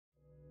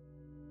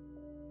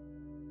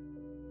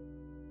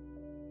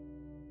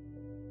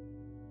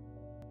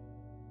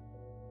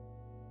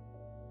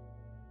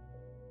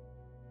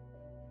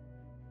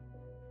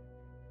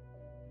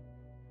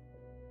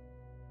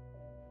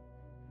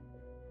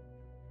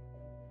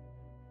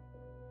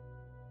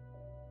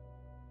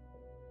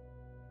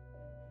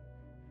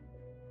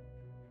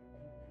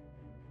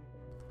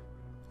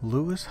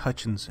Lewis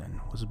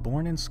Hutchinson was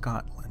born in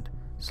Scotland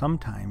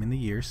sometime in the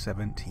year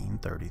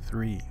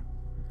 1733.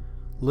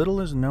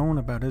 Little is known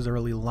about his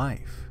early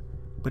life,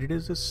 but it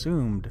is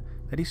assumed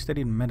that he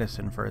studied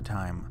medicine for a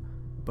time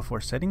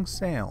before setting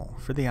sail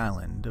for the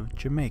island of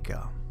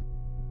Jamaica.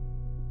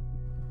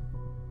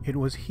 It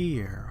was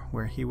here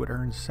where he would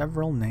earn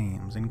several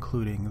names,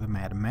 including the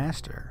Mad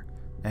Master,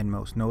 and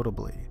most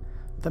notably,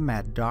 the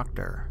Mad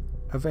Doctor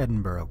of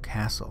Edinburgh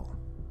Castle,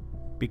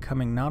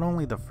 becoming not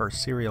only the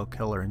first serial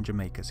killer in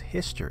Jamaica's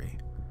history,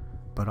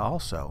 but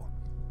also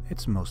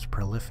its most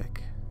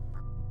prolific.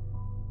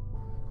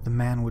 The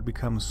man would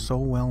become so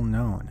well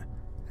known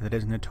that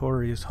his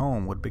notorious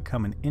home would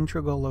become an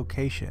integral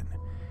location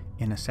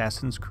in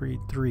Assassin's Creed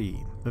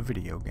III, the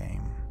video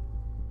game.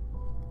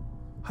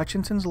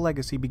 Hutchinson's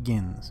legacy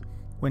begins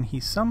when he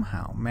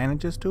somehow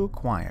manages to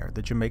acquire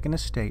the Jamaican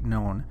estate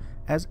known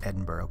as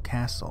Edinburgh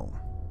Castle.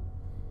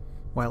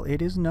 While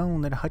it is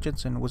known that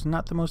Hutchinson was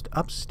not the most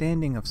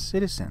upstanding of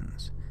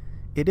citizens,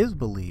 it is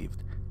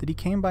believed that he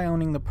came by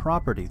owning the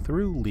property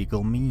through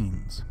legal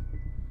means.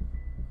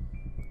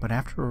 But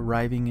after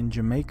arriving in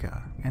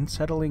Jamaica and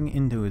settling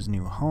into his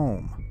new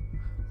home,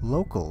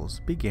 locals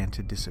began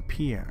to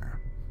disappear,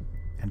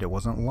 and it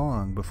wasn't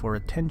long before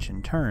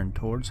attention turned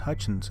towards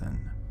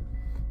Hutchinson,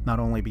 not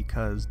only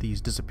because these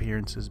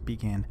disappearances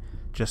began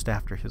just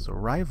after his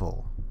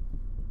arrival,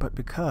 but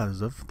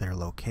because of their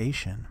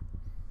location.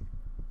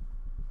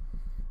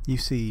 You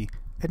see,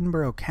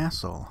 Edinburgh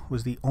Castle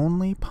was the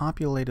only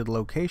populated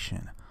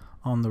location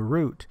on the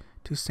route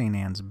to St.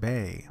 Anne's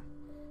Bay,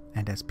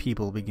 and as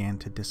people began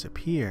to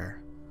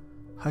disappear,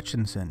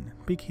 Hutchinson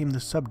became the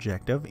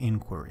subject of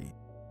inquiry.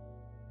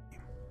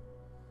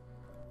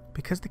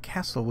 Because the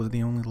castle was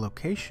the only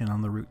location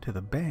on the route to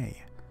the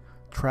bay,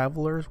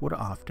 travelers would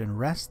often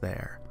rest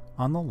there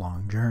on the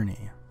long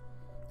journey,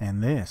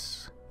 and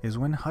this is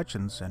when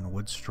Hutchinson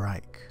would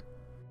strike.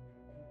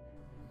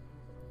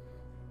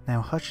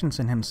 Now,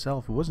 Hutchinson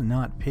himself was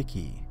not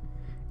picky,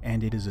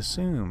 and it is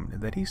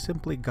assumed that he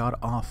simply got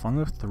off on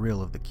the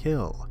thrill of the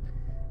kill,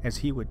 as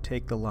he would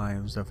take the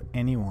lives of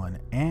anyone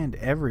and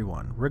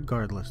everyone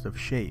regardless of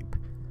shape,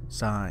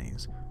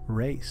 size,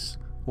 race,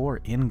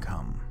 or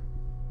income.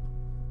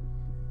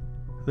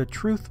 The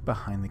truth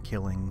behind the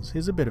killings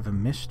is a bit of a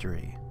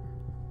mystery,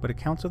 but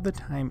accounts of the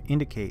time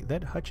indicate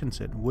that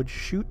Hutchinson would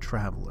shoot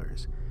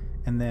travelers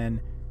and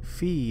then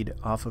feed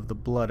off of the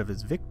blood of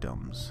his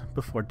victims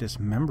before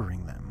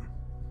dismembering them.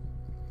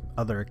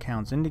 Other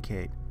accounts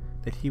indicate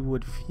that he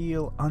would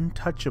feel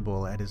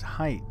untouchable at his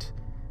height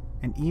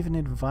and even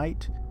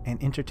invite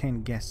and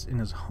entertain guests in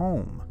his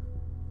home,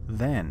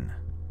 then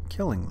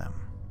killing them.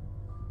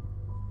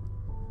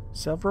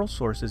 Several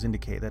sources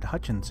indicate that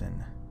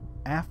Hutchinson,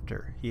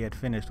 after he had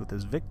finished with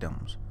his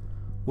victims,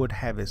 would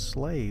have his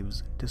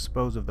slaves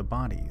dispose of the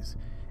bodies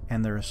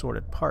and their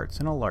assorted parts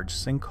in a large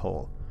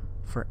sinkhole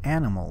for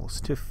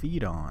animals to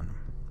feed on.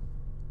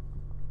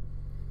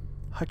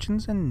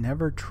 Hutchinson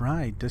never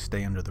tried to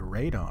stay under the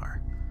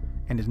radar,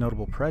 and his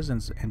notable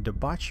presence and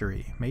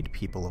debauchery made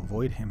people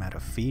avoid him out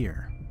of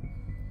fear.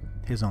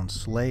 His own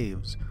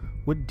slaves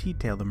would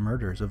detail the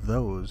murders of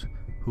those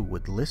who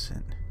would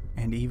listen,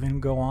 and even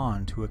go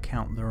on to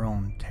account their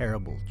own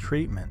terrible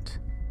treatment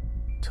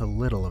to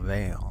little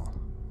avail,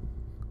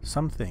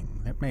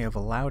 something that may have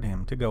allowed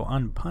him to go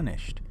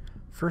unpunished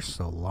for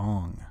so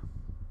long.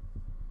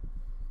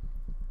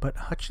 But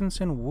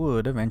Hutchinson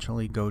would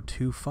eventually go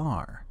too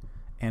far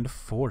and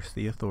force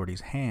the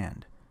authorities'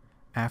 hand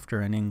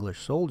after an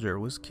English soldier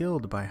was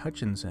killed by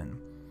Hutchinson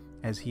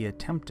as he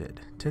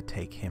attempted to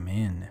take him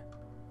in.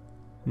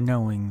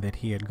 Knowing that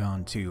he had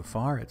gone too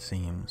far, it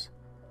seems,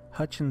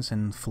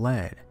 Hutchinson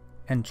fled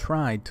and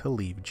tried to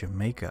leave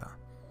Jamaica,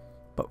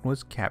 but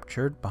was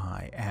captured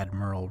by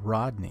Admiral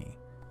Rodney,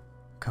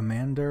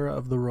 commander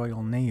of the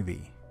Royal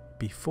Navy,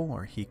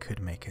 before he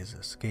could make his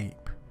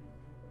escape.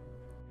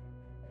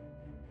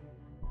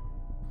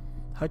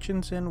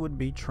 Hutchinson would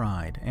be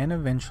tried and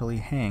eventually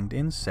hanged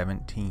in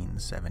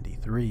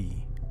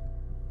 1773,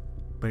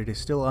 but it is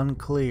still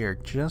unclear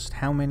just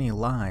how many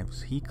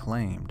lives he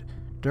claimed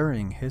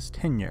during his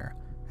tenure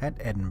at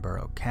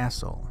Edinburgh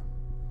Castle.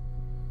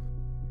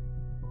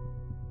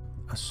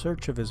 A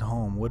search of his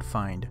home would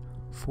find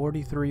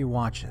 43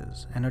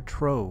 watches and a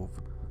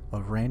trove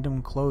of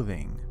random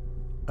clothing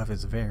of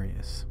his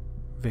various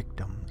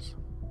victims.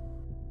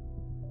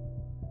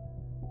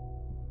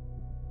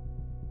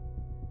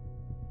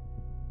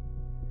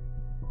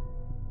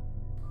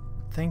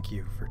 Thank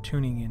you for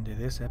tuning into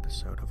this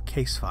episode of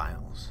Case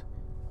Files.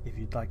 If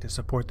you'd like to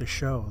support the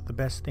show, the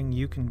best thing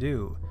you can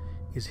do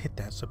is hit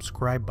that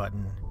subscribe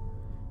button.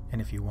 And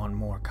if you want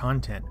more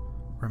content,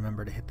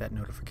 remember to hit that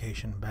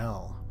notification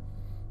bell.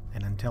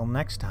 And until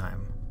next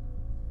time,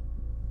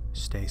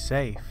 stay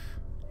safe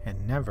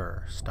and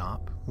never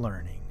stop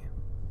learning.